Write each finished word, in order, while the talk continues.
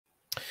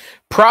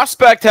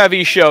Prospect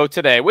heavy show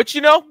today, which,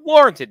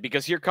 warranted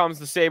because here comes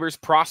the Sabres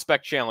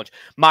Prospect Challenge.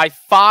 My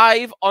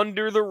 5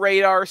 under the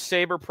radar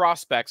Sabre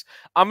prospects.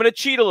 I'm going to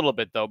cheat a little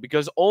bit, though,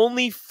 because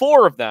only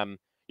 4 of them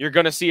you're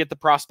going to see at the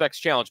Prospects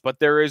Challenge. But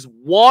there is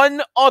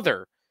one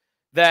other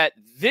that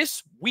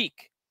this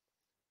week,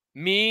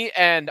 me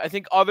and I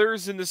think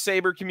others in the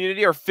Sabre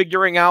community are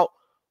figuring out.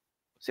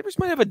 Sabres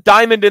might have a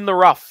diamond in the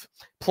rough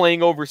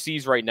playing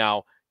overseas right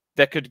now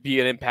that could be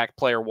an impact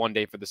player one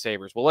day for the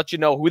Sabres. We'll let you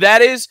know who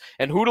that is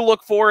and who to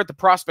look for at the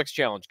Prospects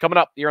Challenge coming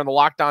up here on the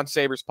Locked On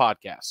Sabres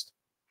podcast.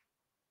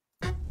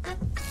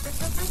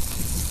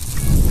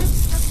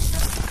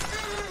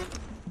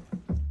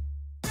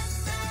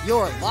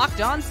 Your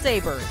Locked On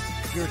Sabres,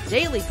 your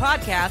daily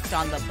podcast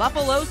on the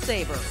Buffalo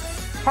Sabres.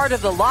 Part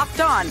of the Locked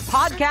On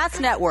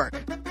Podcast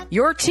Network,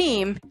 your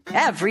team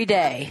every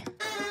day.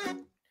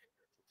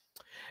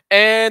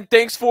 And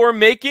thanks for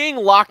making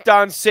Locked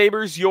On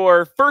Sabres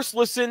your first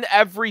listen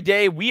every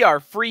day. We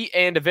are free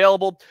and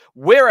available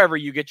wherever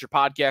you get your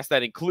podcast.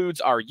 That includes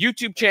our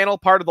YouTube channel,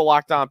 part of the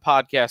Locked On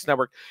Podcast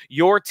Network,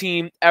 your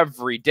team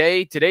every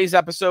day. Today's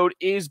episode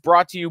is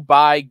brought to you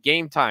by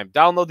Game Time.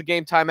 Download the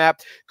Game Time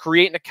app,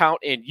 create an account,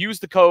 and use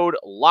the code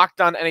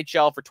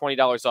LOCKEDONNHL for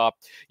 $20 off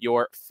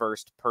your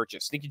first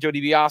purchase. Sneaky Joe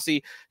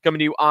DiBiase coming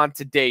to you on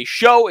today's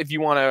show. If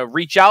you want to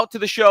reach out to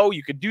the show,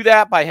 you can do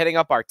that by heading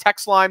up our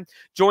text line.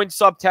 Join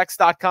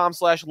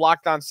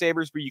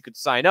subtext.com/LockedOnSabres where you can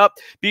sign up.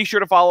 Be sure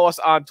to follow us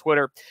on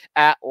Twitter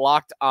at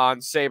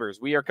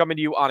LockedOnSabres. We are coming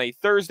to you on a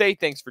Thursday.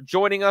 Thanks for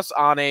joining us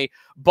on a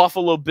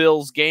Buffalo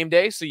Bills game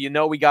day. So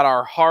we got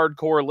our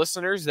hardcore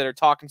listeners that are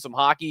talking some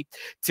hockey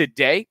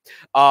today.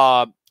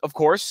 Of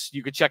course,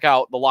 you could check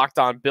out the Locked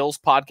On Bills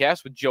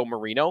podcast with Joe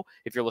Marino.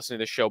 If you're listening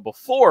to the show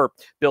before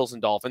Bills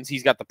and Dolphins,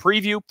 he's got the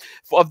preview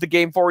of the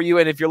game for you.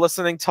 And if you're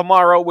listening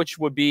tomorrow, which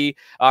would be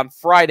on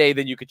Friday,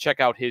 then you could check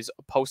out his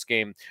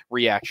post-game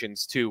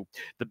reactions to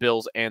the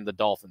Bills and the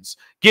Dolphins.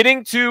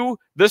 Getting to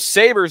the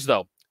Sabres,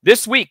 though.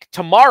 This week,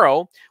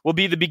 tomorrow, will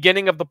be the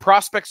beginning of the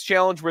Prospects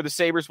Challenge where the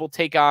Sabres will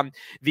take on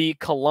the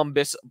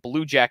Columbus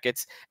Blue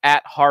Jackets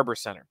at Harbor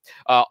Center.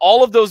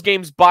 All of those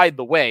games, by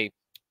the way,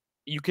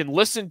 you can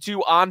listen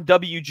to on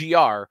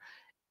WGR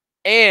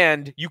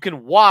and you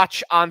can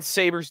watch on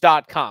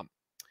Sabres.com.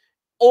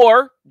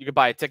 Or you could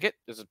buy a ticket.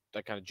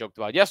 I kind of joked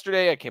about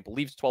yesterday. I can't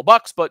believe it's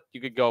 $12, but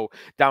you could go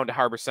down to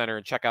Harbor Center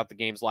and check out the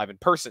games live in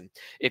person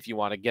if you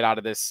want to get out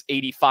of this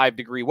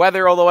 85-degree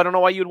weather. Although I don't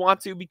know why you'd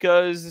want to,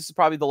 because this is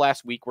probably the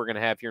last week we're going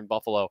to have here in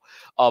Buffalo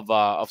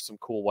of some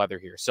cool weather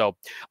here. So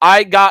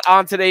I got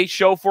on today's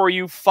show for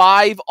you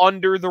 5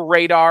 under the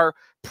radar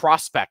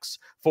prospects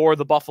for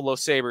the Buffalo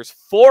Sabres,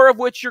 4 of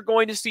which you're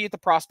going to see at the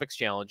Prospects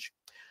Challenge.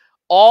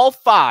 All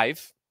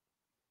 5.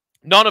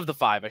 None of the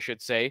 5, I should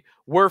say,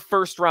 were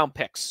first-round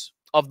picks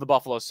of the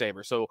Buffalo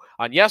Sabres. So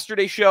on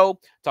yesterday's show,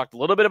 talked a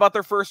little bit about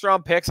their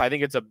first-round picks. I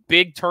think it's a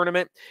big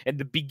tournament and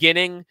the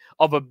beginning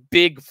of a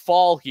big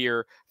fall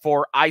here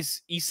for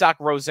Isak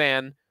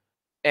Rozan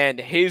and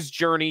his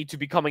journey to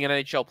becoming an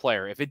NHL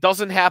player. If it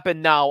doesn't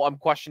happen now, I'm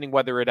questioning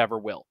whether it ever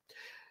will.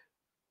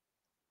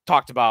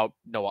 Talked about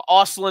Noah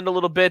Ostlund a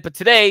little bit, but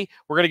today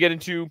we're going to get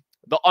into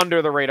the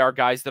under-the-radar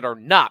guys that are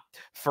not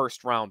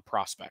first-round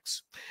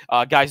prospects,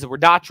 guys that were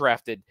not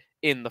drafted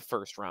in the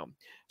first round.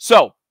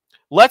 So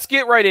let's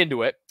get right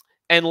into it.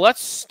 And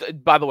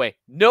by the way,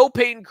 no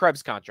Peyton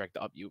Krebs contract to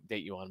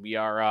update you on. We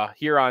are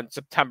here on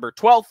September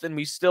 12th, and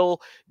we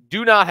still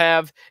do not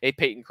have a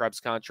Peyton Krebs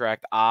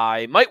contract.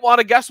 I might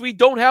want to guess we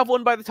don't have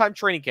one by the time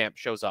training camp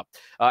shows up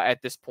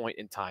at this point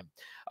in time.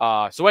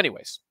 So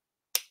anyways,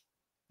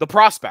 the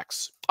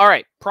prospects. All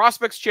right,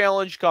 Prospects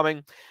Challenge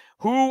coming.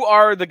 Who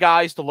are the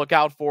guys to look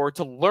out for,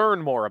 to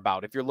learn more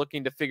about if you're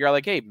looking to figure out,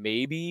 like, hey,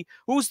 maybe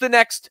who's the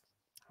next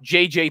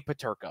JJ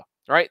Peterka? All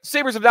right,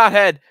 Sabres have not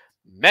had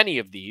many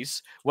of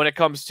these when it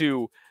comes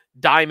to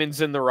diamonds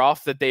in the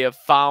rough that they have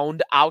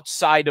found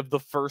outside of the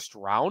first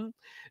round.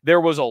 There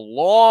was a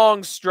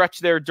long stretch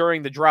there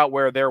during the drought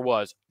where there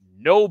was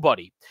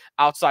nobody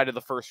outside of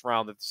the first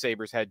round that the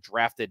Sabres had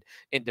drafted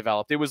and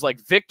developed. It was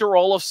like Victor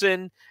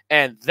Olofsson,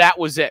 and that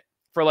was it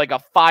for like a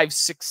 5,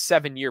 6,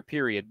 7 year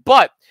period.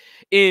 But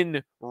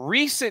in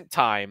recent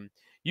time,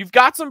 you've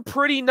got some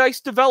pretty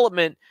nice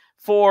development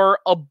for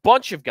a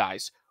bunch of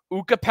guys.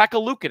 Ukko-Pekka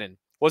Luukkonen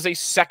was a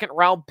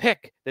second-round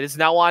pick that is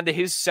now on to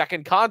his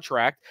second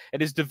contract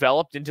and is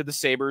developed into the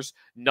Sabres'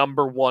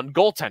 #1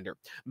 goaltender.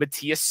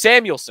 Mattias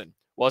Samuelsson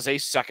was a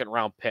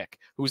second-round pick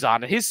who's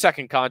on his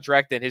second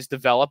contract and has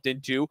developed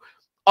into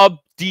a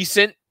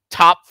decent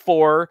top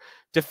 4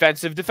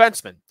 defensive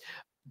defenseman.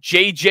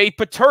 JJ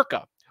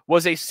Peterka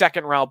was a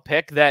second-round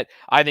pick that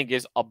I think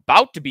is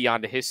about to be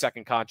onto his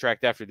second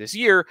contract after this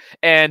year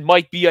and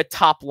might be a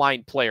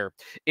top-line player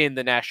in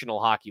the National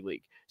Hockey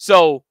League.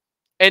 So,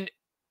 and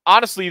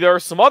honestly, there are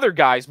some other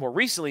guys more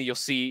recently you'll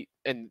see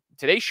in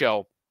today's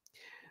show.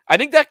 I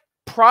think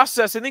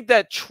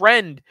that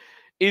trend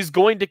is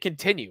going to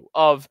continue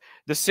of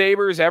the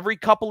Sabres every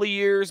couple of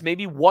years,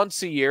 maybe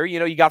once a year.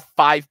 You got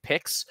 5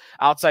 picks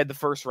outside the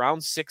first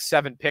round, 6,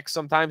 7 picks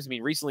sometimes. I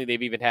mean, recently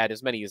they've even had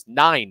as many as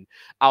 9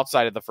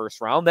 outside of the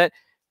first round. That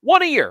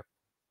One a year.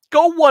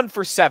 Go 1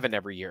 for 7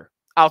 every year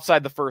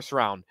outside the first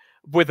round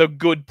with a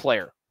good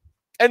player.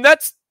 And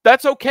that's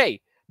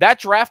okay. That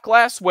draft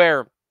class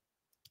where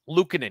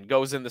Luukkonen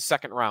goes in the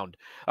second round.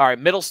 All right,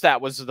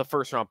 Middlestat was the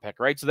first round pick,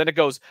 right? So then it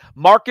goes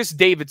Marcus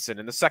Davidson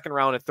in the second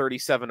round at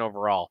 37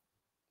 overall.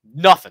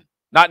 Nothing.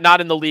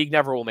 Not in the league,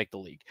 never will make the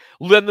league.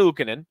 Then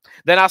Luukkonen.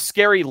 Then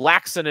Oskari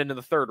Laaksonen in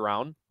the third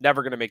round,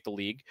 never going to make the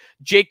league.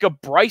 Jacob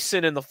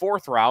Bryson in the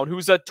fourth round,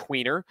 who's a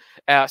tweener,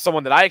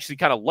 someone that I actually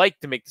kind of like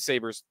to make the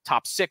Sabres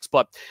top 6,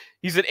 but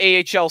he's an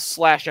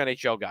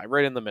AHL/NHL guy,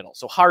 right in the middle,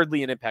 so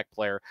hardly an impact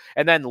player.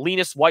 And then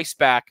Linus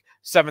Weissbach,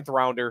 seventh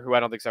rounder, who I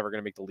don't think is ever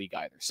going to make the league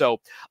either. So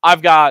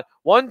I've got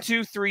 1,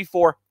 2, 3,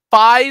 4,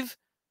 5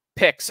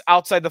 picks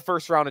outside the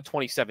first round in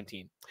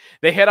 2017.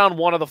 They hit on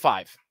one of the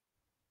 5.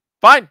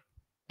 Fine.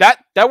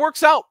 That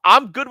works out.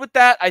 I'm good with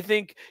that. I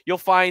think you'll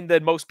find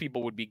that most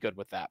people would be good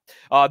with that.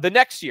 The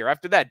next year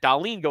after that,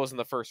 Dahlin goes in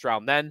the first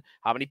round. Then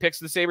how many picks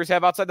do the Sabres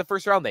have outside the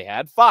first round? They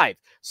had 5.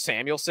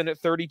 Samuelson at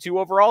 32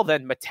 overall.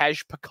 Then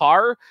Matej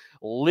Pekar,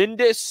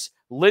 Lindis,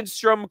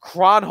 Lindstrom,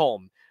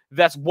 Kronholm.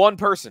 That's one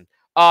person.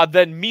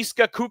 Then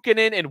Miska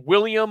Kukkonen and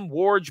William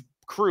Warge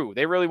Crew.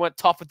 They really went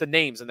tough with the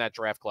names in that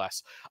draft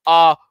class.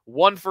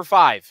 1 for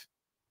 5.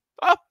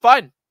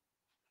 Fine.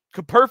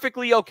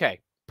 Perfectly okay.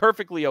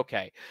 Perfectly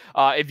okay.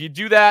 If you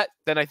do that,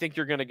 then I think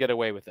you're going to get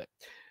away with it.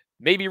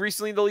 Maybe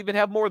recently they'll even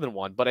have more than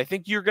one, but I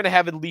think you're going to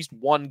have at least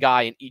one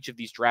guy in each of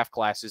these draft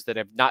classes that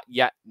have not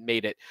yet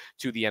made it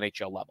to the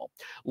NHL level.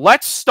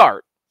 Let's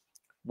start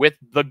with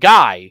the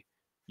guy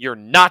you're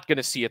not going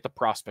to see at the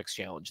Prospects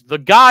Challenge. The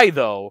guy,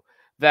 though,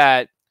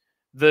 that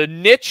the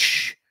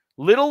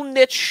little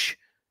niche,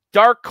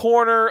 dark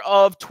corner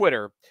of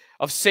Twitter,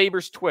 of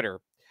Sabres Twitter,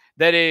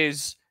 that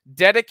is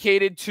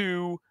dedicated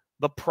to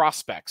the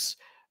prospects.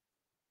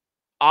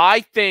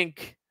 I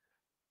think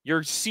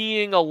you're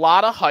seeing a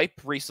lot of hype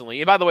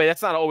recently. And by the way,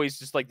 that's not always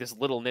just like this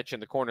little niche in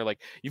the corner.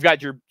 Like you've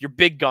got your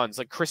big guns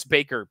like Chris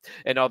Baker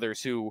and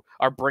others who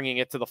are bringing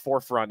it to the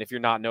forefront if you're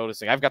not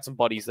noticing. I've got some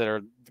buddies that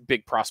are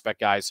big prospect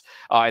guys,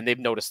 and they've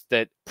noticed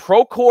that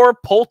Prokhor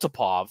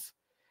Poltapov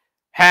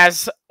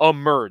has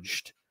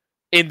emerged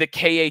in the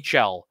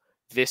KHL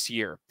this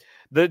year.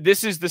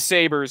 This is the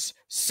Sabres'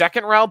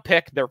 second round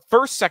pick, their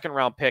first second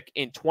round pick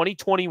in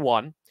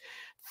 2021,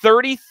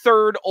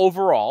 33rd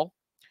overall.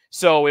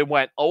 So it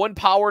went Owen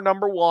Power,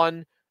 number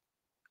 1,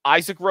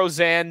 Isaac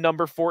Rozan,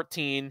 number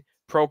 14,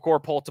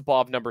 Prokhor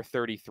Poltapov, number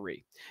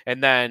 33.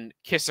 And then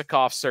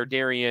Kisakov,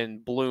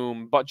 Sardarian,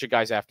 Bloom, bunch of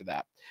guys after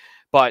that.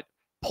 But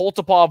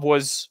Poltapov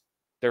was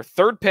their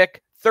third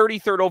pick,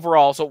 33rd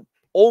overall, so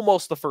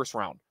almost the first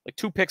round, like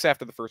 2 picks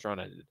after the first round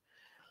ended.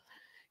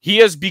 He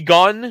has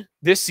begun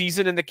this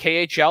season in the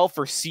KHL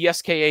for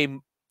CSKA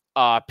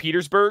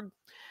Petersburg,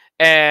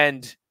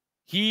 and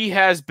he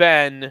has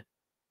been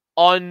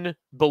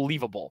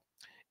unbelievable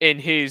in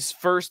his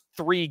first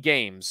 3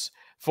 games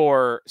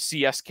for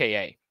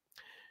CSKA.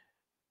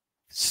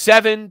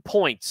 7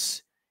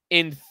 points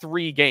in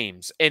 3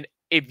 games. And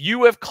if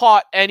you have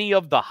caught any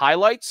of the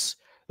highlights,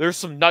 there's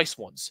some nice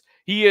ones.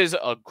 He is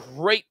a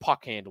great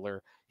puck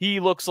handler. He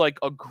looks like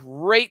a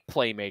great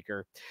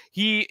playmaker.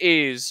 He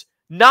is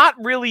not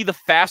really the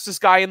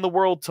fastest guy in the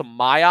world to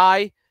my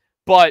eye,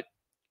 but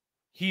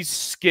he's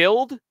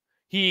skilled.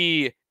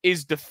 He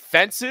is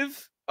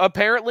defensive,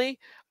 apparently.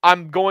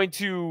 I'm going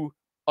to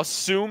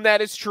assume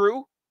that is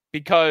true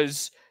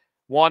because,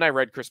 1, I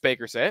read Chris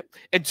Baker say it,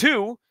 and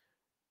 2,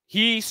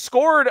 he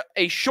scored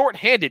a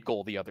shorthanded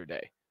goal the other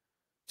day.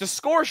 To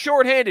score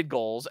shorthanded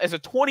goals as a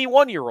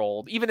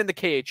 21-year-old, even in the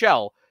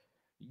KHL,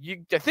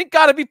 you, I think,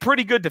 got to be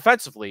pretty good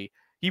defensively.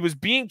 He was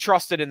being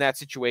trusted in that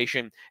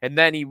situation, and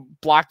then he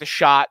blocked a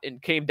shot and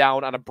came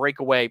down on a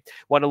breakaway,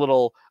 went a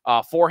little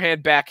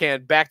forehand,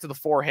 backhand, back to the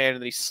forehand,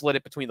 and then he slid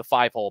it between the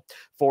 5-hole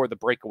for the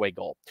breakaway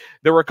goal.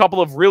 There were a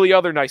couple of really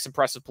other nice,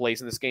 impressive plays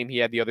in this game he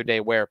had the other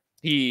day where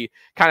he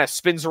kind of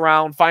spins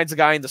around, finds a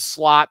guy in the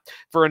slot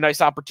for a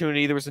nice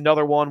opportunity. There was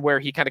another one where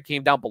he kind of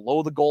came down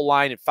below the goal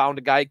line and found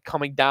a guy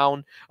coming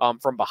down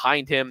from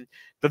behind him.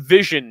 The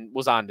vision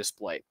was on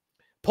display.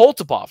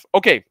 Poltapov,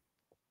 okay.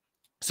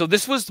 So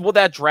this was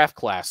that draft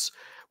class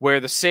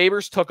where the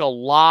Sabres took a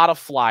lot of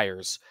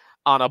flyers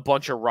on a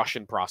bunch of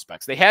Russian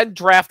prospects. They hadn't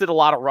drafted a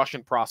lot of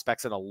Russian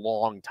prospects in a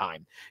long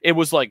time. It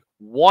was like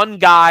one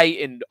guy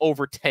in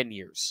over 10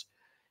 years.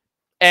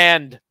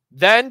 And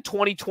then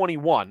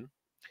 2021,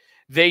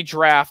 they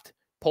draft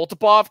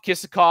Poltapov,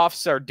 Kisakov,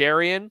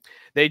 Sardarian.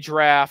 They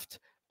draft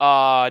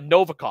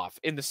Novikov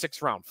in the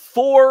 6th round.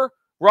 4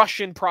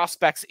 Russian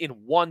prospects in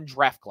one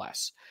draft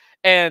class.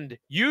 And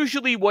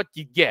usually what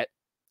you get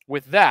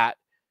with that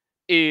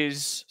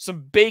is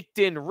some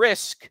baked-in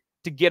risk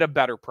to get a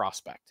better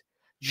prospect.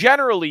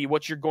 Generally,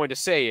 what you're going to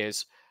say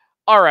is,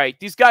 all right,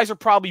 these guys are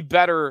probably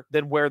better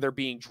than where they're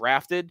being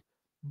drafted,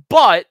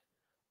 but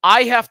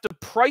I have to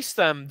price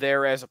them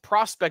there as a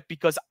prospect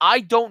because I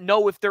don't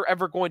know if they're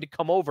ever going to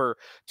come over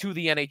to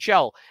the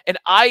NHL. And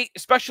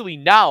especially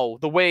now,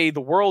 the way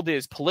the world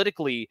is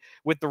politically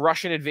with the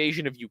Russian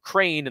invasion of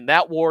Ukraine and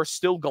that war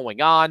still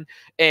going on,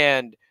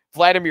 and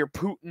Vladimir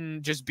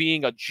Putin just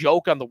being a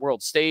joke on the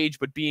world stage,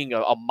 but being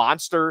a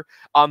monster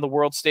on the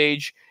world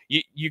stage.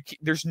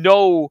 There's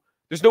no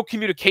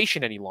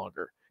communication any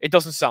longer. It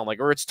doesn't sound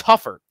like, or it's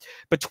tougher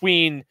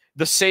between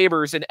the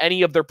Sabres and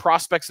any of their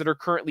prospects that are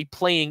currently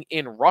playing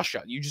in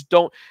Russia. You just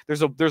don't,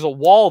 there's a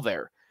wall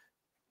there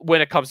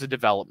when it comes to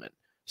development.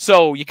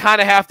 So you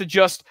kind of have to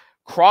just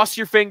cross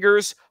your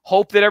fingers,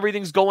 hope that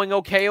everything's going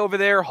okay over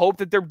there, hope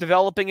that they're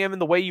developing him in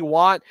the way you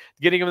want,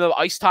 getting him the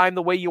ice time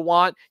the way you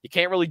want. You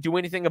can't really do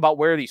anything about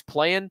where he's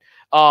playing.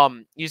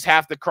 You just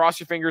have to cross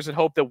your fingers and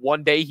hope that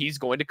one day he's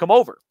going to come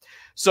over.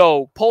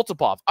 So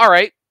Poltapov, all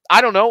right, I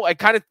don't know. I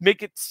kind of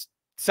make it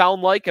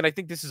sound like, and I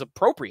think this is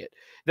appropriate,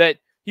 that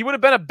he would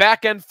have been a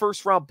back-end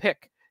first-round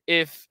pick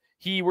if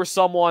he were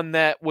someone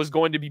that was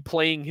going to be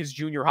playing his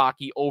junior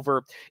hockey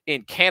over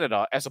in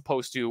Canada as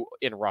opposed to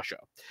in Russia.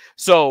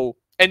 So,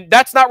 and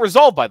that's not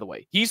resolved, by the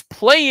way. He's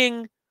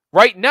playing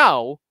right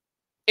now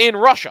in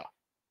Russia.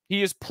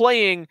 He is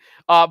playing,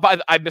 I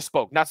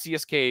misspoke, not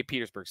CSK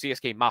Petersburg,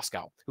 CSK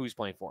Moscow, who he's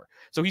playing for.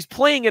 So he's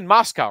playing in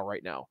Moscow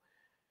right now.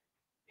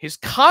 His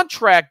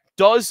contract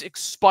does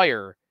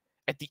expire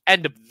at the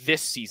end of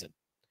this season.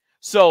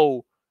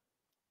 So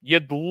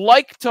you'd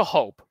like to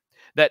hope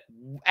that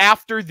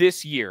after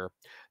this year,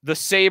 the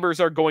Sabres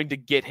are going to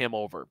get him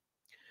over.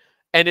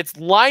 And it's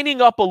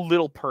lining up a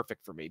little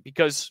perfect for me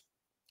because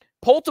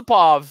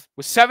Poltapov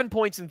was 7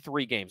 points in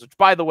 3 games, which,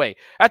 by the way,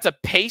 that's a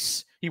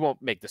pace. He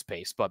won't make this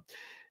pace, but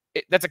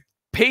that's a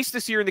pace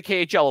this year in the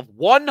KHL of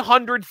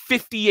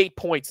 158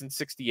 points in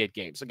 68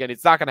 games. Again,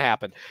 it's not going to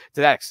happen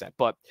to that extent,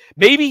 but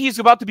maybe he's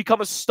about to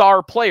become a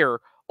star player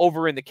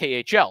over in the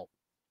KHL.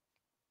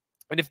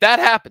 And if that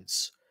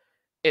happens,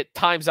 it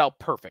times out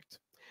perfect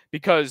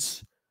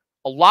because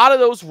a lot of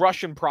those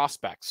Russian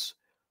prospects,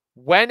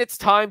 when it's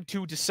time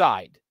to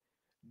decide,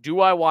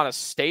 do I want to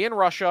stay in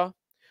Russia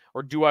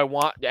or do I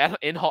want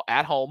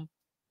at home,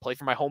 play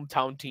for my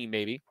hometown team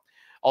maybe?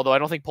 Although I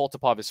don't think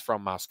Poltapov is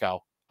from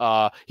Moscow.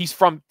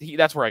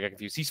 That's where I got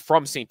confused. He's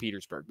from St.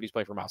 Petersburg, but he's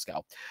playing for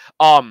Moscow.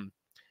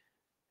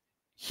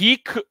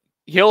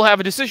 He'll have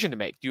a decision to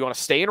make. Do you want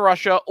to stay in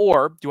Russia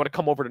or do you want to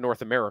come over to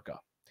North America?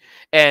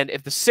 And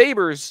if the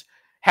Sabres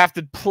have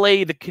to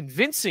play the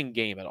convincing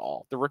game at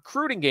all, the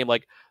recruiting game,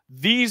 like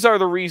these are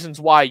the reasons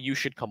why you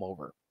should come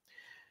over,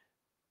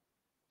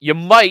 you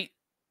might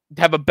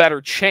have a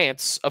better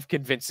chance of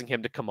convincing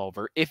him to come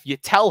over if you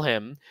tell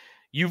him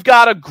you've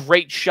got a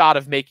great shot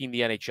of making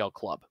the NHL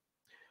club.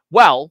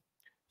 Well,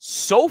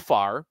 so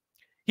far,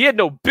 he had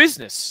no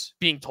business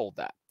being told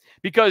that.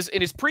 Because in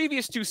his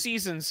previous 2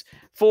 seasons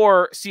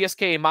for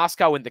CSKA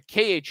Moscow in the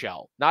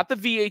KHL, not the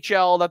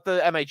VHL, not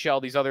the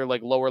MHL, these other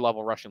like lower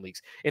level Russian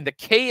leagues, in the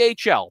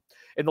KHL,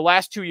 in the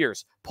last 2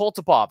 years,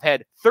 Poltapov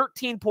had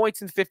 13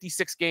 points in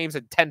 56 games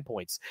and 10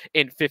 points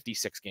in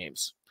 56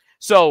 games.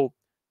 So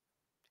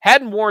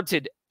hadn't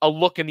warranted a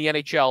look in the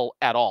NHL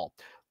at all.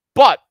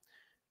 But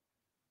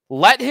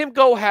let him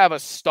go have a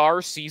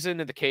star season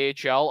in the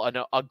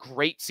KHL, a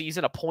great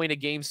season, a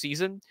point-a-game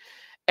season.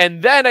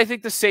 And then I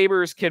think the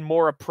Sabres can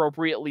more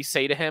appropriately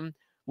say to him,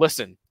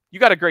 listen,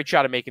 you got a great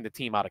shot of making the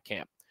team out of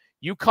camp.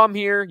 You come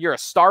here, you're a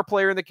star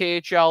player in the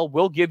KHL,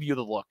 we'll give you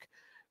the look.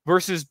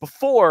 Versus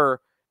before,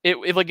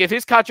 if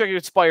his contract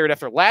expired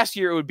after last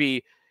year, it would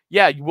be,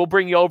 yeah, we'll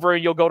bring you over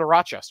and you'll go to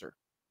Rochester.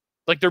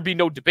 Like, there'd be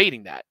no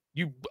debating that.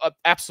 You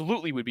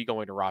absolutely would be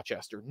going to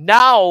Rochester.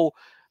 Now,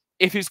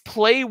 if his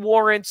play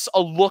warrants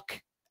a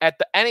look at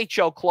the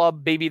NHL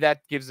club, maybe that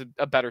gives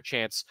a better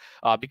chance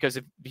because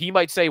if he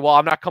might say, well,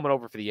 I'm not coming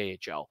over for the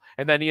AHL,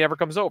 and then he never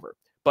comes over.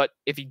 But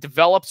if he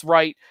develops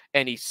right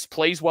and he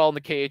plays well in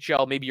the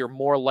KHL, maybe you're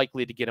more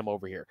likely to get him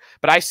over here.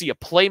 But I see a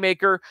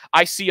playmaker.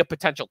 I see a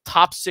potential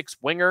top 6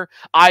 winger.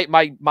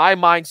 My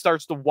mind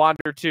starts to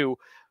wander to,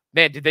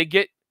 man, did they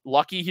get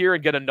lucky here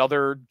and get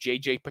another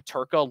JJ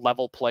Peterka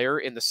level player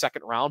in the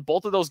second round?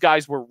 Both of those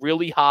guys were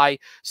really high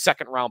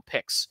second round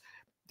picks.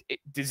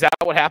 Is that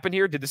what happened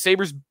here? Did the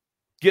Sabres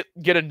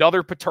get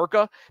another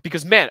Peterka?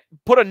 Because, man,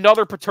 put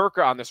another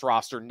Peterka on this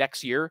roster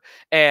next year,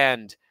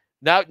 and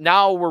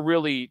now we're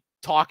really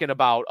talking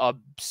about a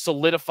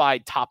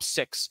solidified top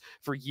 6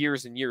 for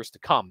years and years to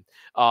come.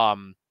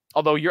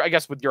 Although I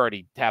guess you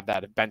already have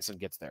that if Benson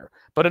gets there.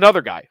 But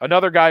another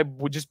guy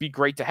would just be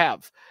great to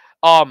have.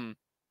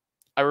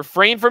 I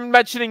refrain from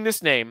mentioning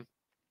this name,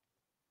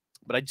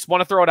 but I just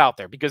want to throw it out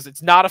there because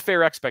it's not a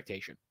fair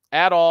expectation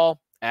at all.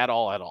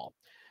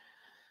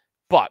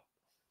 But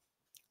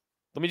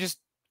let me just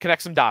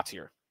connect some dots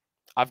here.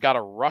 I've got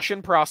a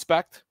Russian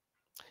prospect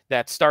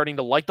that's starting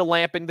to light the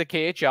lamp in the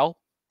KHL.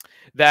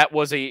 That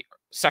was a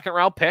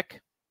second-round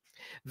pick.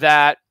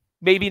 That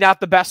maybe not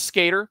the best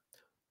skater,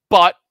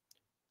 but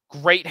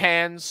great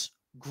hands,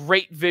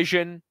 great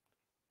vision,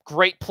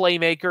 great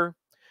playmaker,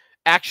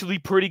 actually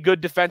pretty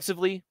good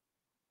defensively.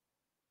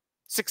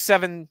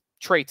 6-7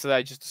 traits that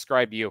I just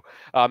described to you.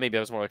 Maybe that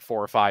was more like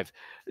 4 or 5.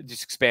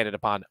 Just expanded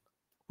upon.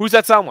 Who's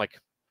that sound like?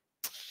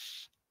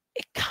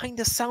 It kind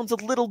of sounds a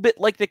little bit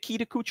like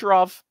Nikita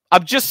Kucherov.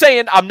 I'm just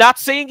saying, I'm not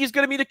saying he's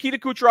going to be Nikita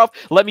Kucherov.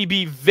 Let me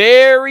be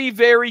very,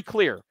 very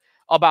clear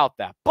about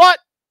that. But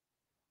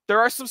there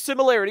are some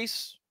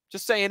similarities.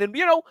 Just saying. And,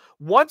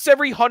 once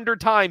every 100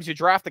 times you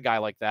draft a guy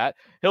like that,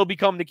 he'll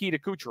become Nikita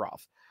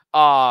Kucherov.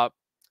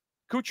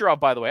 Kucherov,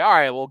 by the way, all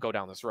right, we'll go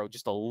down this road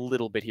just a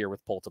little bit here with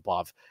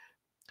Poltapov.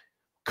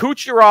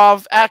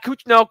 Kucherov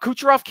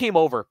came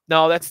over.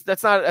 No,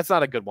 that's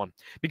not a good one,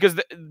 because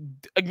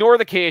ignore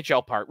the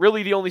KHL part.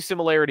 Really, the only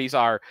similarities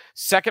are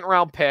second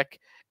round pick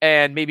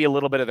and maybe a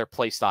little bit of their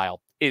play style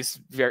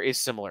is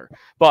similar.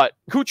 But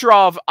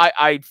Kucherov,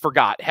 I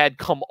forgot, had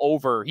come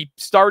over. He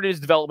started his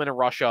development in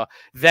Russia.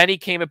 Then he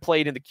came and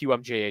played in the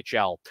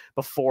QMJHL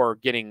before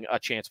getting a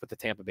chance with the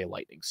Tampa Bay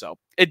Lightning. So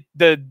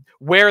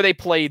where they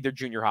played their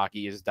junior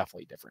hockey is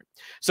definitely different.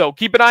 So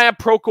keep an eye on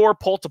Prokhor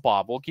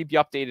Poltapov. We'll keep you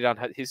updated on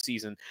his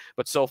season.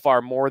 But so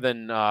far, more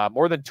than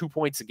 2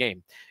 points a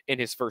game in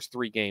his first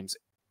 3 games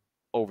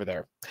over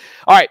there.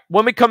 All right,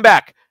 when we come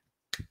back,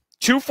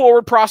 2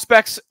 forward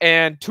prospects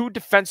and 2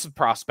 defensive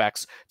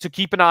prospects to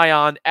keep an eye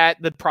on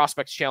at the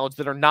Prospects Challenge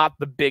that are not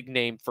the big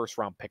name first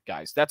round pick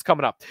guys. That's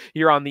coming up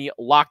here on the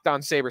Locked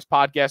On Sabres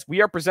podcast.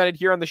 We are presented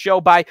here on the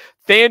show by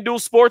FanDuel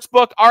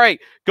Sportsbook. All right,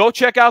 go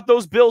check out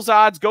those Bills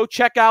odds. Go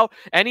check out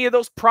any of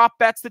those prop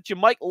bets that you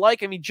might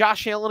like. I mean,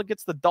 Josh Allen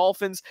against the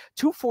Dolphins,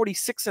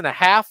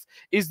 246.5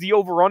 is the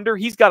over-under.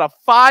 He's got a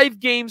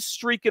 5-game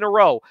streak in a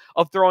row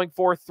of throwing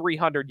for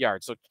 300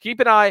 yards. So keep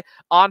an eye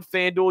on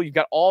FanDuel. You've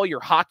got all your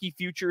hockey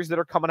futures that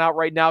are coming out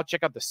right now.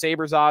 Check out the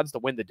Sabres odds to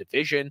win the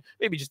division,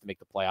 maybe just to make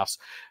the playoffs.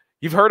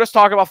 You've heard us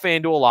talk about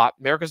FanDuel a lot,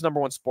 America's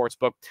 #1 sports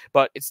book,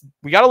 but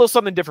we got a little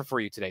something different for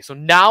you today. So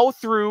now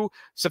through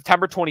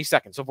September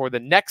 22nd, so for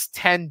the next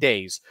 10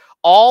 days,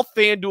 all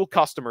FanDuel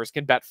customers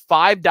can bet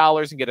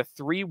 $5 and get a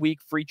 3-week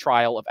free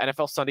trial of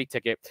NFL Sunday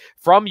Ticket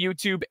from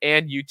YouTube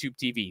and YouTube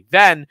TV.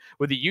 Then,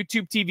 with the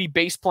YouTube TV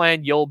base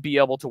plan, you'll be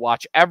able to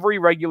watch every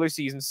regular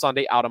season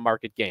Sunday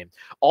out-of-market game.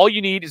 All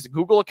you need is a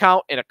Google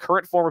account and a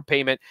current form of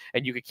payment,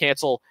 and you can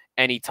cancel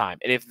anytime.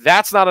 And if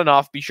that's not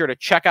enough, be sure to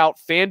check out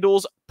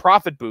FanDuel's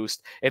Profit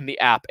Boost in the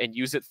app and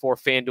use it for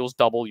FanDuel's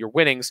double your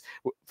winnings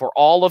for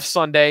all of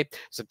Sunday,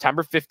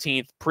 September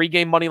 15th.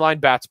 Pre-game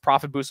moneyline bets.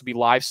 Profit Boost will be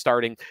live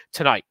starting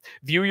tonight.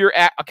 View your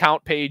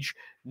account page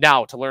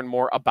now to learn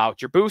more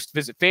about your boost.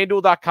 Visit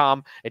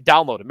FanDuel.com and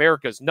download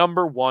America's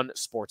 #1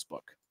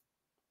 sportsbook.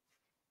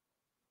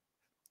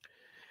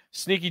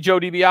 Sneaky Joe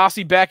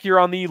DiBiase back here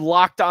on the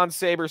Locked On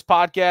Sabres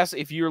podcast.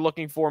 If you're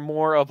looking for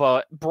more of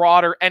a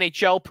broader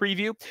NHL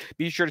preview,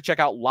 be sure to check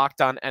out Locked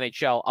On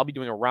NHL. I'll be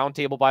doing a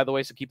roundtable, by the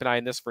way, so keep an eye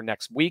on this for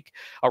next week.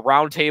 A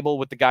roundtable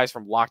with the guys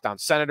from Locked On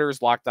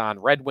Senators, Locked On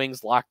Red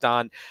Wings, Locked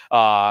On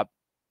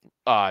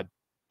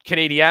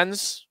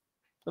Canadiens,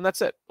 and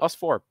that's it. Us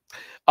 4.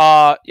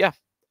 Yeah,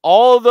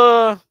 all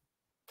the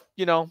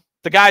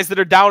guys that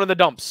are down in the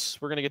dumps.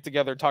 We're going to get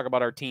together and talk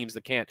about our teams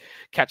that can't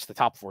catch the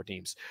top 4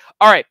 teams.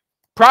 All right.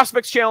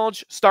 Prospects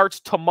Challenge starts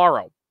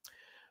tomorrow.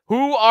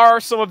 Who are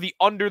some of the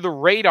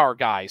under-the-radar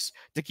guys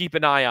to keep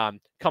an eye on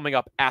coming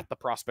up at the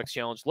Prospects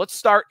Challenge? Let's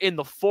start in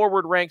the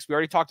forward ranks. We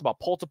already talked about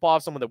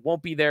Poltapov, someone that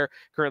won't be there,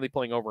 currently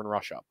playing over in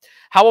Russia.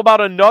 How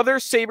about another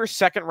Sabres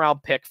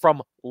second-round pick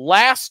from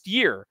last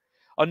year?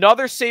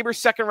 Another Sabres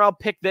second-round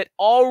pick that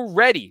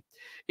already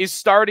is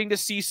starting to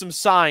see some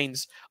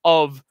signs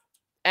of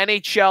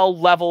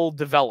NHL-level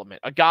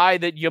development. A guy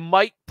that you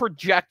might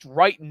project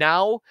right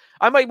now.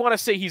 I might want to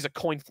say he's a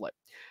coin flip.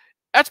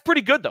 That's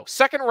pretty good, though.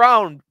 Second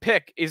round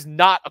pick is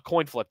not a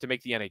coin flip to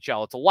make the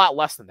NHL. It's a lot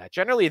less than that.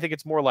 Generally, I think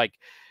it's more like,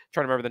 I'm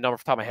trying to remember the number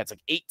off the top of my head, it's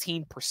like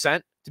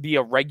 18% to be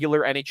a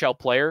regular NHL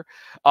player.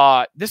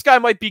 This guy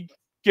might be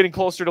getting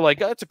closer to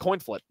it's a coin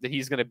flip that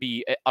he's going to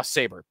be a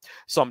Sabre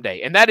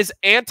someday. And that is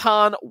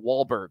Anton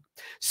Wahlberg.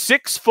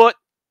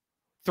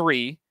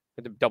 6'3". I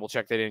had to double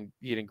check he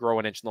didn't grow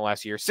an inch in the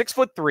last year.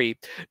 6'3",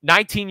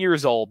 19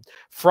 years old,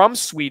 from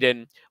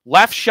Sweden,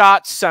 left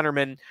shot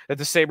centerman that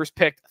the Sabres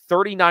picked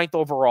 39th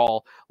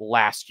overall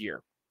last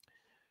year.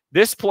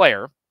 This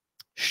player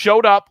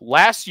showed up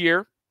last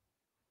year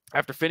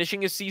after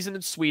finishing his season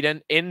in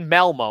Sweden in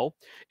Malmo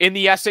in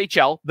the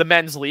SHL, the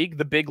men's league,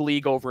 the big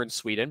league over in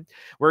Sweden,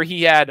 where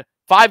he had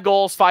 5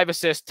 goals, 5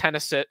 assists,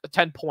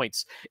 10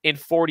 points in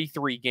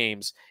 43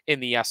 games in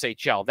the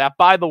SHL. That,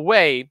 by the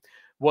way,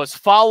 was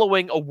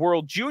following a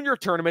World Junior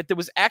tournament that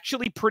was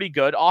actually pretty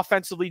good.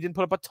 Offensively, didn't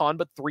put up a ton,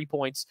 but 3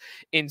 points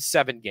in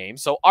 7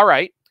 games. So, all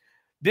right.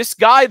 This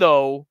guy,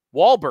 though,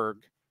 Wahlberg,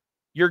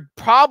 you're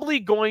probably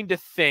going to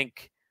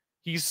think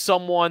he's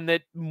someone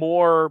that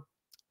more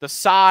the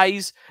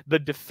size, the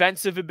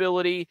defensive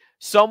ability,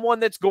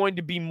 someone that's going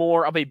to be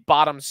more of a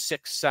bottom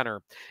 6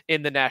 center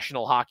in the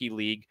National Hockey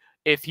League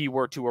if he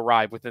were to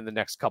arrive within the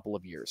next couple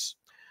of years.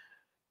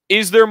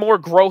 Is there more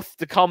growth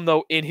to come,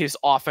 though, in his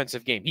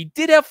offensive game? He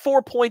did have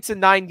 4 points in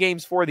 9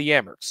 games for the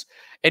Amherst,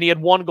 and he had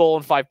 1 goal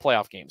in 5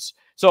 playoff games.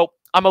 So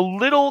I'm a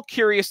little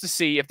curious to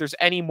see if there's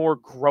any more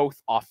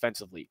growth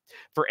offensively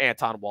for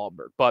Anton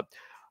Wahlberg. But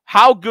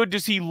how good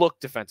does he look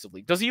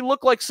defensively? Does he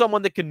look like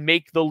someone that can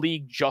make the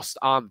league just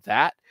on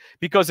that?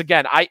 Because,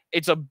 again,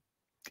 it's a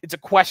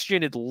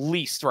question at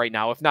least right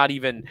now, if not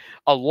even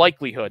a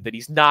likelihood, that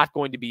he's not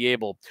going to be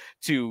able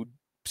to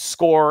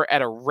score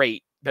at a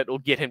rate that will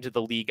get him to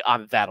the league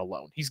on that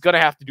alone. He's going to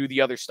have to do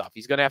the other stuff.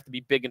 He's going to have to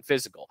be big and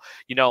physical.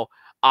 You know,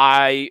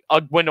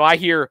 when I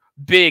hear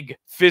big,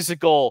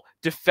 physical,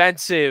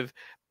 defensive,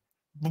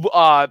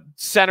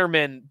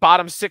 centerman,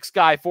 bottom six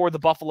guy for the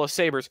Buffalo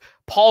Sabres,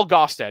 Paul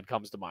Gaustad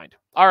comes to mind.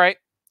 All right,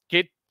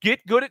 get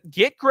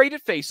great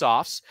at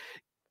faceoffs.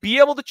 Be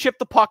able to chip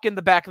the puck in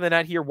the back of the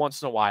net here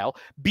once in a while.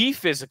 Be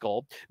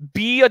physical.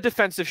 Be a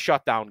defensive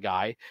shutdown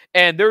guy.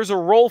 And there's a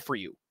role for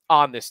you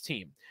on this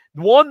team.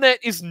 One that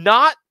is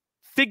not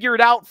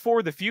figured out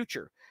for the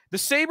future. The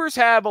Sabres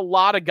have a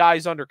lot of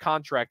guys under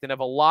contract and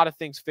have a lot of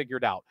things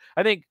figured out.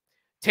 I think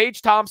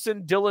Tage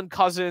Thompson, Dylan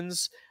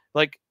Cousins,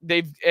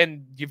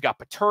 you've got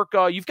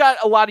Peterka. You've got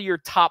a lot of your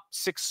top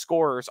 6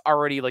 scorers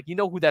already. Like, you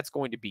know who that's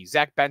going to be.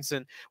 Zach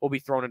Benson will be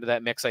thrown into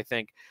that mix, I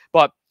think.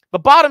 But the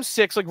bottom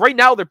 6, like right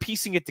now, they're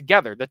piecing it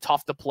together. The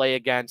tough to play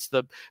against,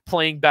 the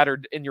playing better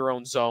in your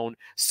own zone.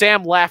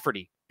 Sam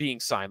Lafferty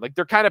being signed. Like,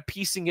 they're kind of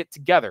piecing it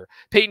together.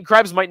 Peyton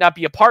Krebs might not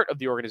be a part of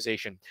the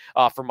organization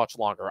for much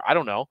longer. I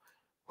don't know.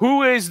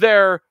 Who is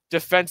their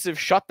defensive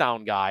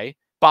shutdown guy,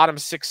 bottom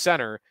 6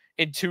 center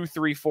in 2,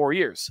 3, 4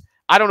 years?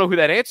 I don't know who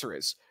that answer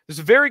is. There's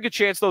a very good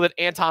chance, though, that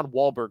Anton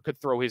Wahlberg could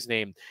throw his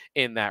name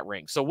in that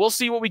ring. So we'll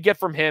see what we get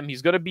from him.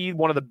 He's going to be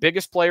one of the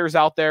biggest players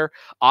out there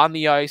on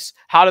the ice.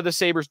 How do the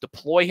Sabres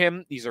deploy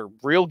him? These are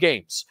real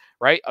games,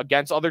 right,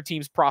 against other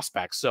teams'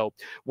 prospects. So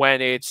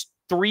when it's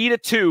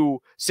 3-2,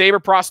 Sabre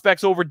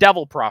prospects over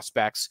Devil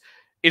prospects,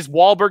 is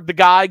Wahlberg the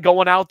guy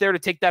going out there to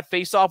take that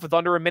face-off with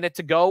under a minute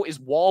to go? Is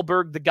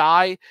Wahlberg the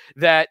guy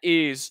that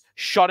is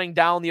shutting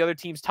down the other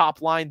team's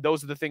top line?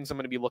 Those are the things I'm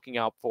going to be looking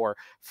out for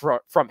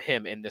from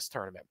him in this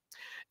tournament.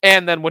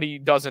 And then what he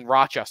does in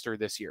Rochester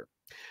this year.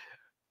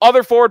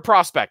 Other forward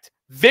prospect,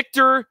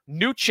 Victor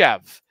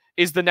Nuchev,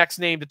 is the next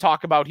name to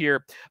talk about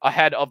here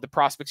ahead of the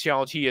Prospects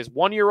Challenge. He is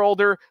 1 year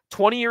older,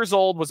 20 years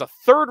old, was a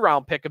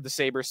 3rd-round pick of the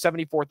Sabres,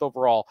 74th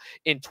overall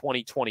in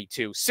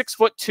 2022.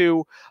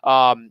 6'2",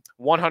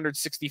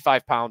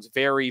 165 pounds,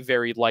 very,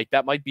 very light.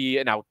 That might be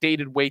an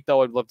outdated weight,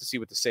 though. I'd love to see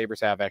what the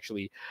Sabres have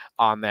actually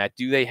on that.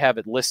 Do they have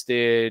it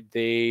listed?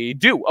 They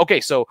do. Okay,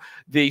 so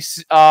the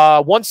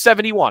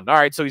 171. All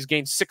right, so he's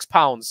gained 6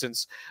 pounds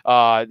since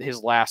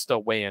his last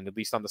weigh-in, at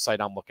least on the site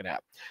I'm looking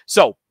at.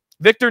 So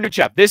Victor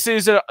Nuchev, this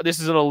is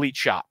an elite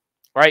shot,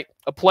 right?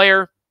 A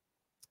player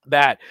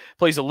that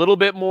plays a little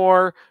bit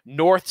more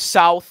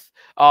north-south,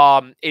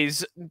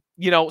 is,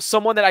 you know,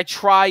 someone that I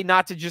try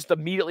not to just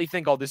immediately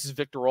think, oh, this is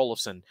Victor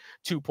Olofsson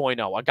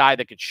 2.0, a guy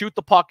that could shoot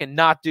the puck and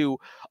not do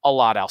a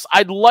lot else.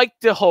 I'd like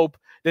to hope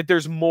that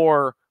there's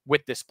more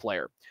with this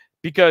player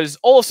because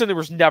Olofsson, there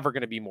was never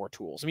going to be more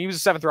tools. I mean, he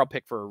was a 7th-round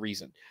pick for a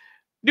reason.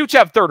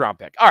 Nuchev, 3rd-round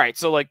pick. All right,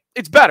 so, like,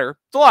 it's better.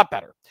 It's a lot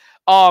better.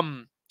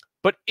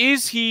 But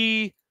is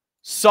he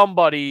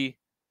somebody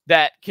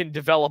that can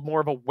develop more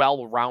of a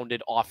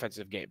well-rounded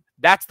offensive game?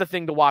 That's the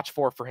thing to watch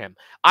for him.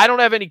 I don't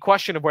have any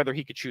question of whether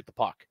he could shoot the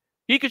puck.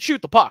 He could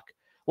shoot the puck.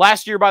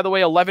 Last year, by the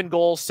way, 11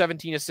 goals,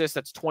 17 assists.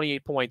 That's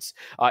 28 points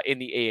in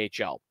the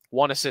AHL.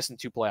 1 assist in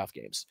 2 playoff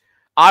games.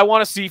 I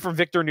want to see from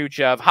Victor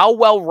Nuchev how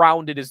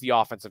well-rounded is the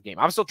offensive game.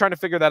 I'm still trying to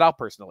figure that out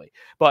personally.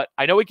 But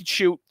I know he could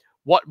shoot.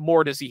 What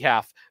more does he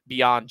have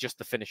beyond just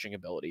the finishing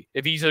ability?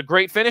 If he's a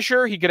great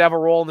finisher, he could have a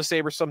role in the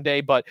Sabres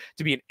someday, but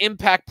to be an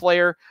impact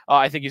player,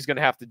 I think he's going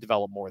to have to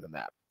develop more than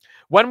that.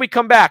 When we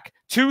come back,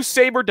 2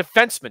 Sabre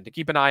defensemen to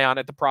keep an eye on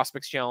at the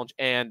Prospects Challenge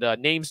and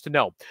names to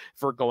know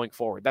for going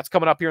forward. That's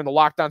coming up here in the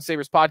Locked On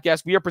Sabres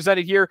podcast. We are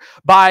presented here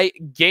by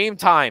Game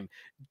Time.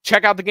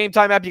 Check out the Game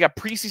Time app. You got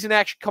preseason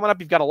action coming up.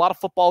 You've got a lot of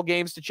football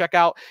games to check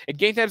out. And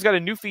Game Time's got a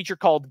new feature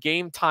called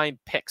Game Time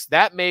Picks.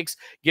 That makes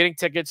getting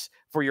tickets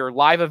for your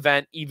live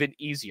event even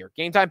easier.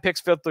 Game Time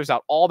Picks filters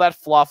out all that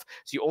fluff,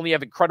 so you only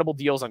have incredible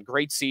deals on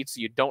great seats,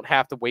 so you don't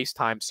have to waste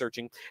time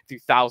searching through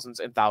thousands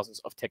and thousands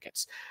of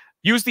tickets.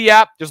 Use the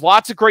app. There's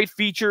lots of great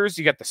features.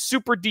 You got the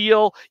super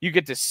deal. You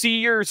get to see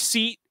your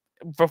seat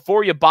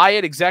before you buy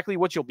it, exactly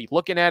what you'll be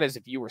looking at as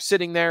if you were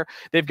sitting there.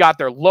 They've got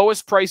their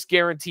lowest price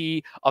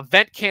guarantee,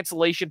 event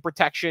cancellation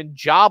protection,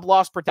 job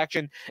loss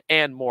protection,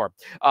 and more.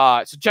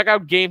 So check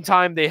out Game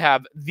Time. They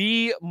have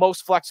the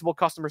most flexible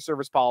customer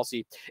service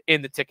policy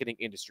in the ticketing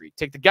industry.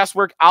 Take the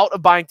guesswork out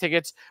of buying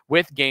tickets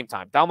with Game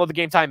Time. Download the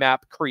Game Time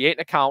app, create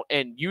an account,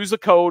 and use the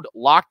code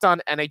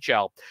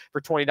LOCKEDONNHL for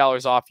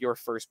 $20 off your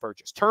first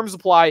purchase. Terms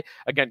apply.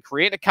 Again,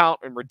 create an account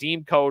and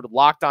redeem code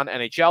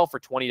LOCKEDONNHL for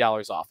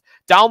 $20 off.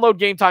 Download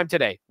Game Time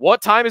today.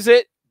 What time is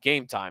it?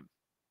 Game time.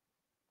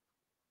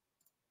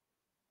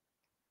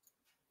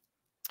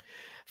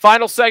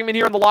 Final segment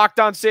here on the Locked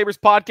On Sabres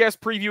podcast,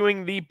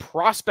 previewing the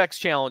Prospects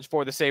Challenge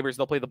for the Sabres.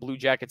 They'll play the Blue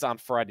Jackets on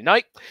Friday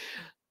night,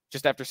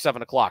 just after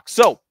 7 o'clock.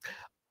 So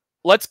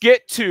let's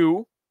get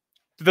to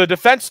the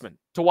defenseman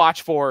to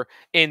watch for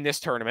in this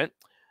tournament.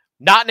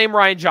 Not named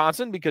Ryan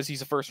Johnson because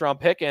he's a first-round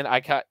pick, and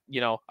I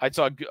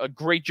saw a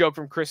great joke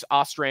from Chris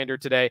Ostrander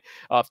today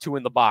of Two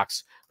in the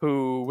Box,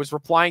 who was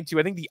replying to,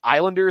 I think the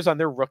Islanders on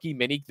their rookie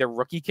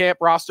camp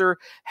roster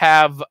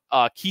have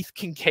Keith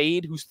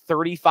Kincaid, who's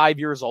 35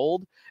 years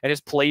old and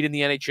has played in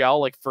the NHL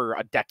like for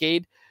a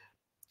decade.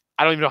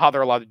 I don't even know how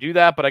they're allowed to do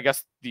that, but I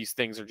guess these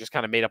things are just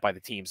kind of made up by the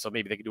team, so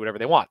maybe they can do whatever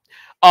they want.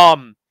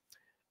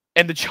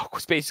 And the joke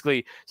was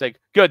basically, it's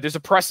like, good, there's a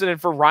precedent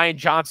for Ryan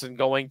Johnson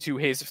going to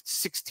his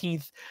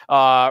 16th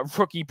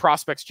rookie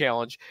prospects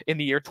challenge in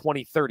the year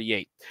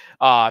 2038.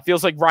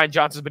 Feels like Ryan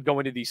Johnson's been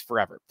going to these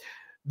forever.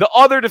 The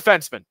other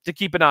defenseman to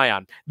keep an eye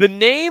on, the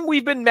name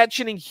we've been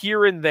mentioning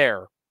here and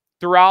there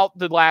throughout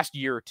the last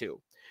year or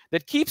two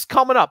that keeps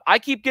coming up. I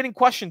keep getting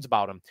questions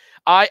about him.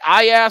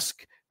 I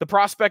ask the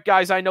prospect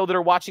guys I know that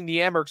are watching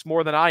the Amherst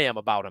more than I am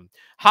about him.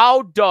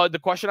 The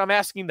question I'm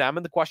asking them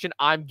and the question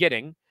I'm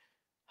getting,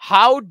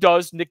 how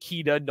does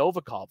Nikita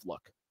Novikov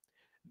look?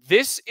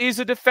 This is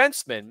a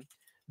defenseman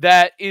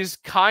that is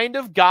kind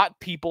of got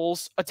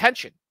people's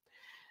attention.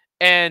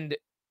 And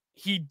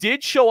he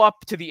did show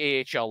up to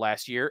the AHL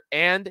last year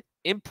and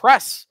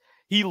impress.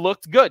 He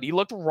looked good. He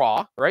looked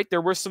raw, right?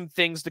 There were some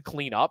things to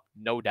clean up,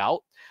 no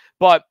doubt.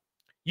 But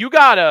you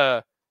got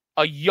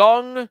a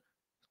young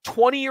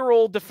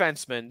 20-year-old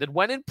defenseman that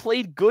went and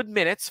played good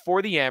minutes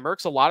for the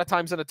Amherst, a lot of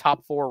times in a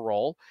top 4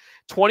 role,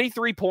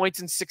 23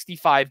 points in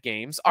 65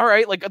 games. All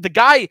right, like the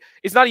guy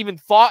is not even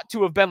thought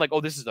to have been like,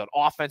 oh, this is an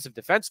offensive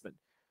defenseman.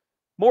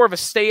 More of a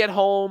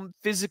stay-at-home,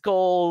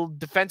 physical,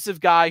 defensive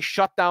guy,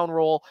 shutdown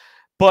role.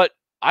 But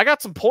I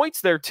got some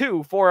points there,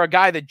 too, for a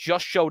guy that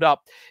just showed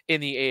up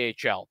in the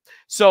AHL.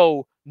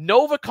 So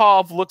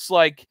Novikov looks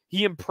like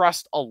he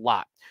impressed a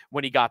lot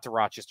when he got to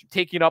Rochester,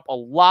 taking up a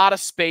lot of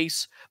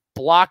space,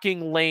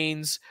 blocking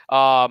lanes.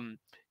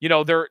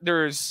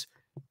 There's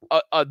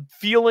a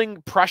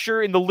feeling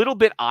pressure. In the little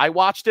bit I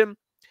watched him,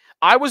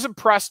 I was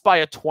impressed by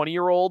a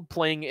 20-year-old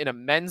playing in a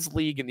men's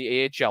league in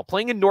the AHL,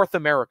 playing in North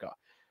America,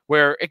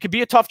 where it could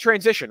be a tough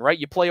transition, right?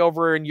 You play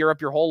over in Europe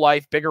your whole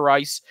life, bigger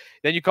ice,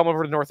 then you come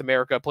over to North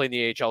America, play in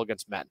the AHL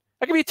against men.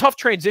 That can be a tough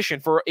transition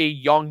for a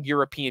young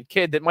European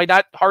kid that might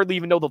not hardly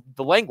even know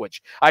the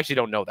language. I actually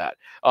don't know that,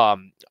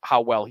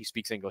 how well he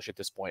speaks English at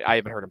this point. I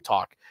haven't heard him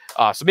talk.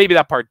 So maybe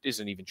that part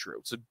isn't even true.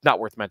 So not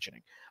worth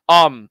mentioning.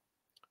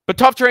 But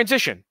tough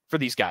transition for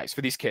these guys,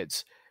 for these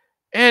kids.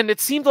 And it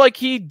seemed like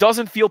he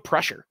doesn't feel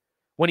pressure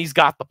when he's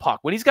got the puck.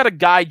 When he's got a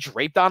guy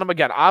draped on him,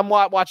 again, I'm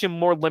watching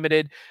more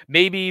limited.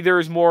 Maybe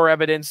there's more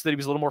evidence that he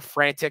was a little more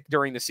frantic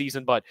during the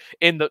season, but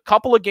in the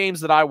couple of games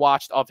that I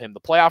watched of him, the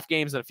playoff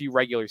games and a few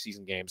regular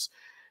season games,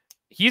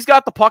 he's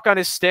got the puck on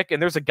his stick, and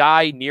there's a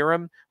guy near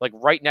him, like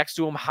right next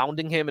to him,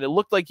 hounding him, and it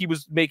looked like he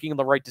was making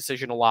the right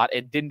decision a lot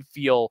and didn't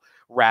feel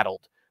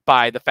rattled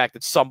by the fact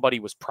that somebody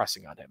was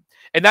pressing on him.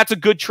 And that's a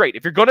good trait.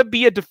 If you're going to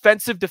be a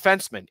defensive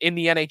defenseman in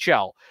the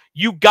NHL,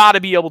 you got to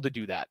be able to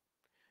do that.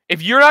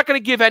 If you're not going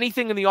to give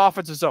anything in the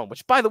offensive zone,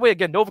 which, by the way,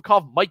 again,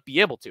 Novikov might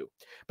be able to,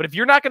 but if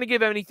you're not going to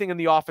give anything in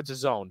the offensive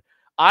zone,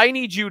 I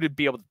need you to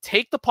be able to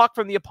take the puck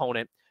from the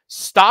opponent,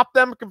 stop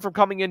them from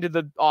coming into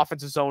the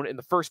offensive zone in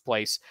the first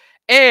place,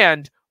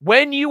 and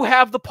when you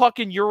have the puck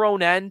in your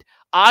own end,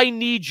 I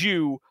need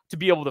you to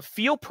be able to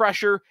feel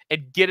pressure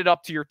and get it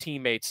up to your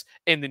teammates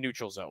in the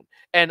neutral zone.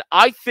 And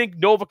I think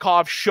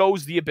Novikov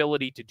shows the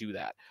ability to do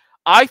that.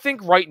 I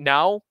think right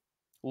now,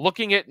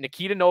 looking at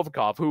Nikita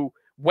Novikov, who,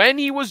 when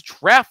he was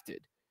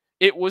drafted,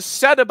 it was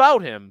said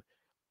about him,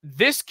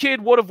 this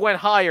kid would have went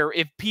higher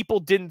if people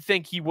didn't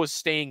think he was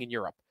staying in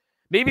Europe.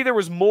 Maybe there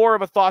was more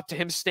of a thought to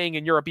him staying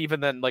in Europe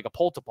even than like a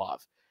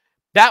Poltapov.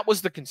 That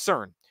was the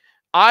concern.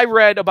 I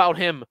read about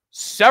him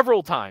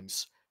several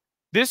times.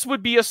 This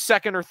would be a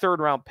 2nd or 3rd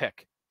round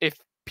pick if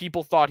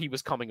people thought he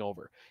was coming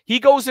over. He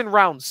goes in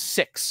round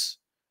 6.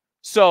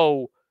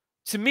 So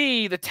to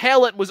me, the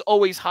talent was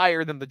always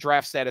higher than the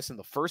draft status in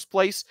the first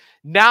place.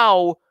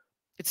 Now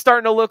it's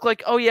starting to look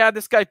like, oh yeah,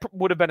 this guy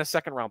would have been a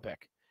 2nd round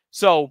pick.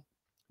 So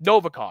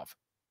Novikov,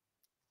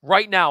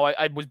 right now,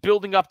 I was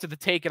building up to the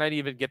take and I didn't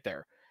even get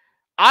there.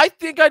 I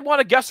think I'd want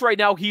to guess right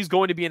now he's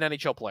going to be an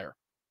NHL player.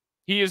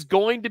 He is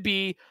going to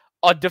be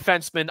a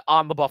defenseman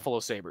on the Buffalo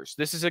Sabres.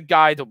 This is a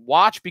guy to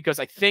watch because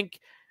I think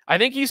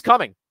he's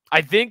coming.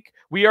 I think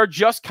we are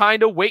just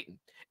kind of waiting.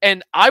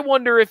 And I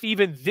wonder if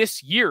even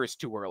this year is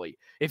too early.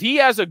 If he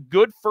has a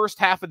good first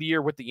half of the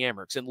year with the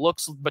Amherst and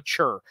looks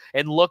mature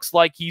and looks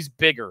like he's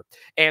bigger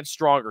and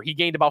stronger. He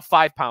gained about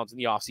 5 pounds in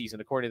the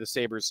offseason, according to the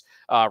Sabres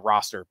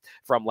roster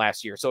from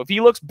last year. So if he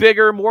looks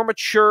bigger, more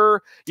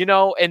mature,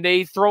 and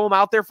they throw him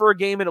out there for a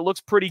game and it looks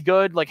pretty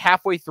good, like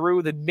halfway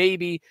through, then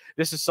maybe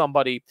this is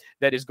somebody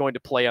that is going to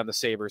play on the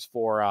Sabres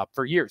for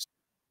years.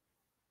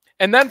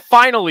 And then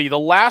finally, the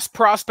last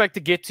prospect to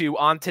get to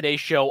on today's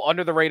show,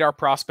 under the radar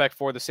prospect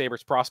for the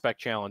Sabres Prospect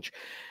Challenge,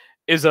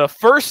 is a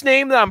first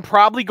name that I'm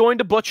probably going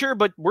to butcher,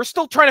 but we're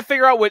still trying to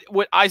figure out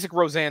what Isaac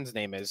Rosen's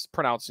name is,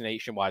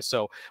 pronunciation-wise.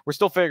 So we're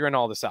still figuring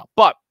all this out.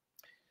 But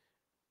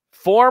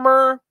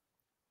former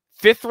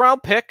 5th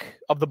round pick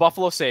of the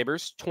Buffalo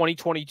Sabres,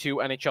 2022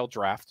 NHL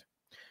draft.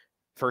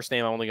 First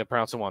name I'm only going to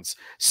pronounce it once.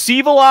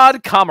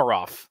 Vsevolod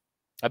Komarov,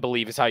 I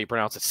believe is how you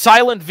pronounce it.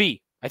 Silent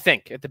V, I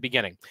think, at the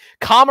beginning.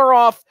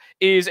 Komarov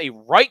is a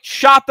right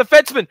shot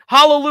defenseman.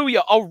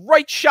 Hallelujah. A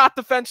right shot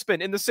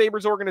defenseman in the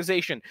Sabres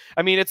organization.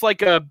 I mean, it's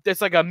like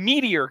a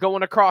meteor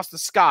going across the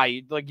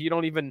sky. Like, you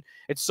don't even,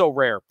 it's so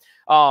rare.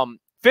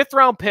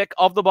 fifth-round pick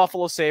of the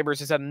Buffalo Sabres,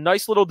 has had a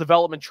nice little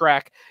development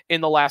track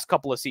in the last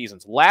couple of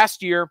seasons.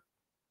 Last year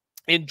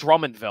in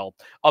Drummondville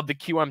of the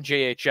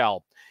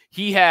QMJHL,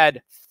 he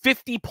had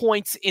 50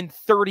 points in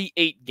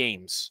 38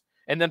 games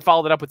and then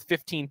followed it up with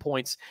 15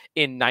 points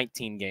in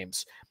 19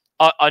 games.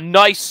 A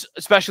nice,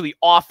 especially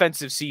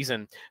offensive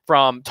season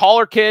from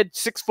taller kid,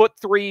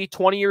 6'3",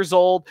 20 years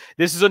old.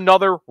 This is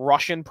another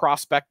Russian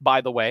prospect,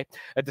 by the way,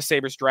 that the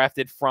Sabres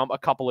drafted from a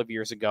couple of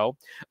years ago.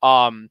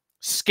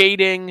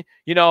 Skating,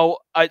 I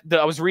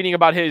was reading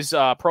about his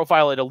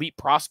profile at Elite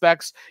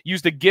Prospects.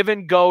 Used a give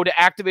and go to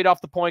activate off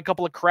the point, a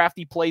couple of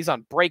crafty plays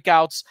on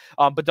breakouts,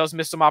 but does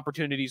miss some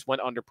opportunities when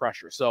under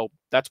pressure. So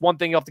that's one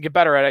thing you have to get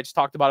better at. I just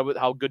talked about it with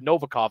how good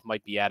Novikov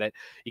might be at it.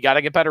 You got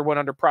to get better when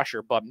under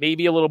pressure, but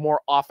maybe a little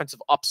more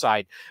offensive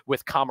upside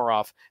with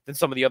Komarov than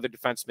some of the other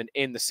defensemen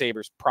in the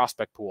Sabres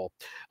prospect pool.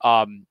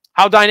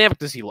 How dynamic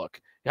does he look?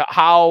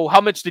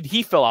 How much did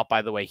he fill out,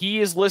 by the way?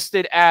 He is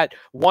listed at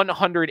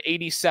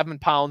 187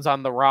 pounds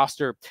on the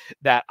roster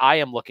that I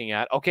am looking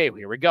at. Okay,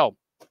 here we go.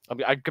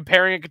 I'm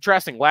comparing and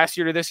contrasting last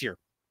year to this year.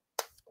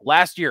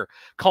 Last year,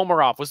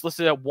 Komarov was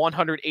listed at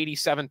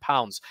 187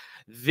 pounds.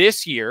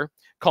 This year,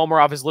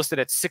 Komarov is listed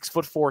at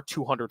 6'4",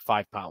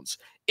 205 pounds.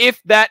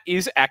 If that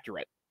is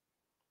accurate.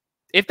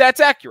 If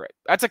that's accurate,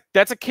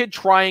 that's a kid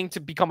trying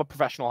to become a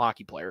professional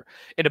hockey player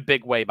in a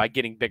big way by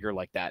getting bigger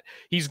like that.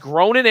 He's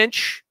grown an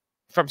inch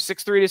from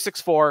 6'3" to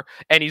 6'4",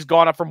 and he's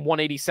gone up from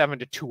 187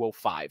 to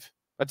 205.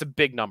 That's a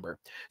big number.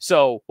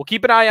 So we'll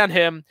keep an eye on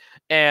him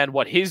and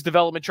what his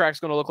development track is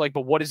going to look like,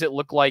 but what does it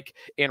look like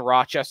in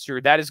Rochester?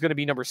 That is going to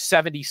be number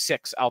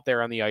 76 out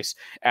there on the ice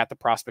at the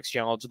Prospects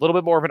Challenge. A little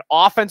bit more of an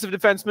offensive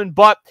defenseman,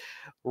 but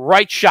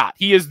right shot.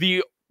 He is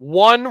the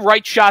one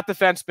right shot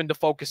defenseman to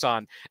focus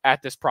on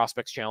at this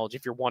Prospects Challenge.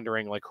 If you're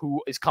wondering like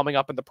who is coming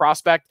up in the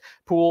prospect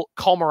pool,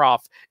 Komarov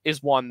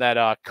is one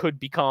that could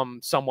become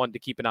someone to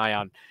keep an eye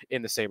on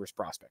in the Sabres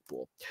prospect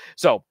pool.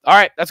 So, all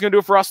right, that's going to do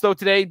it for us though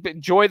today.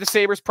 Enjoy the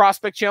Sabres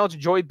Prospect Challenge.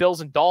 Enjoy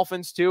Bills and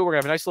Dolphins too. We're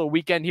going to have a nice little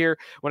weekend here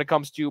when it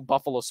comes to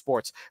Buffalo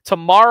sports.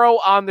 Tomorrow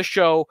on the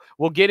show,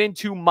 we'll get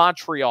into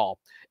Montreal.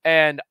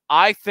 And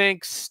I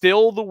think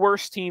still the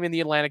worst team in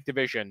the Atlantic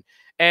Division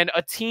and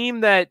a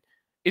team that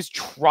is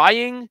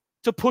trying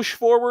to push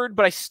forward,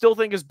 but I still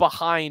think is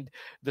behind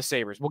the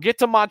Sabres. We'll get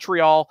to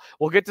Montreal.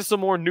 We'll get to some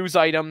more news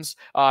items.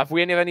 If we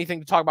have anything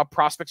to talk about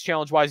Prospects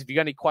Challenge-wise, if you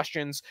got any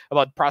questions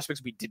about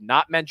prospects we did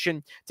not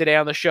mention today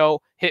on the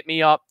show, hit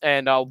me up,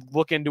 and I'll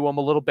look into them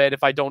a little bit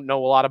if I don't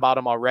know a lot about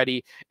them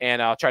already,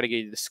 and I'll try to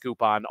get you the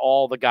scoop on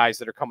all the guys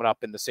that are coming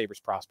up in the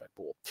Sabres prospect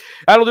pool.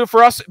 That'll do it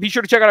for us. Be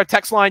sure to check out our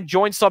text line,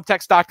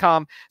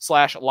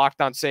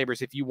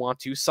 joinsubtext.com/LockedOnSabres if you want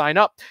to sign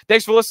up.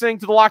 Thanks for listening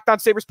to the Locked On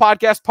Sabres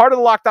podcast, part of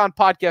the Locked On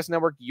Podcast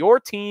Network, your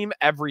team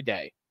every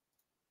day.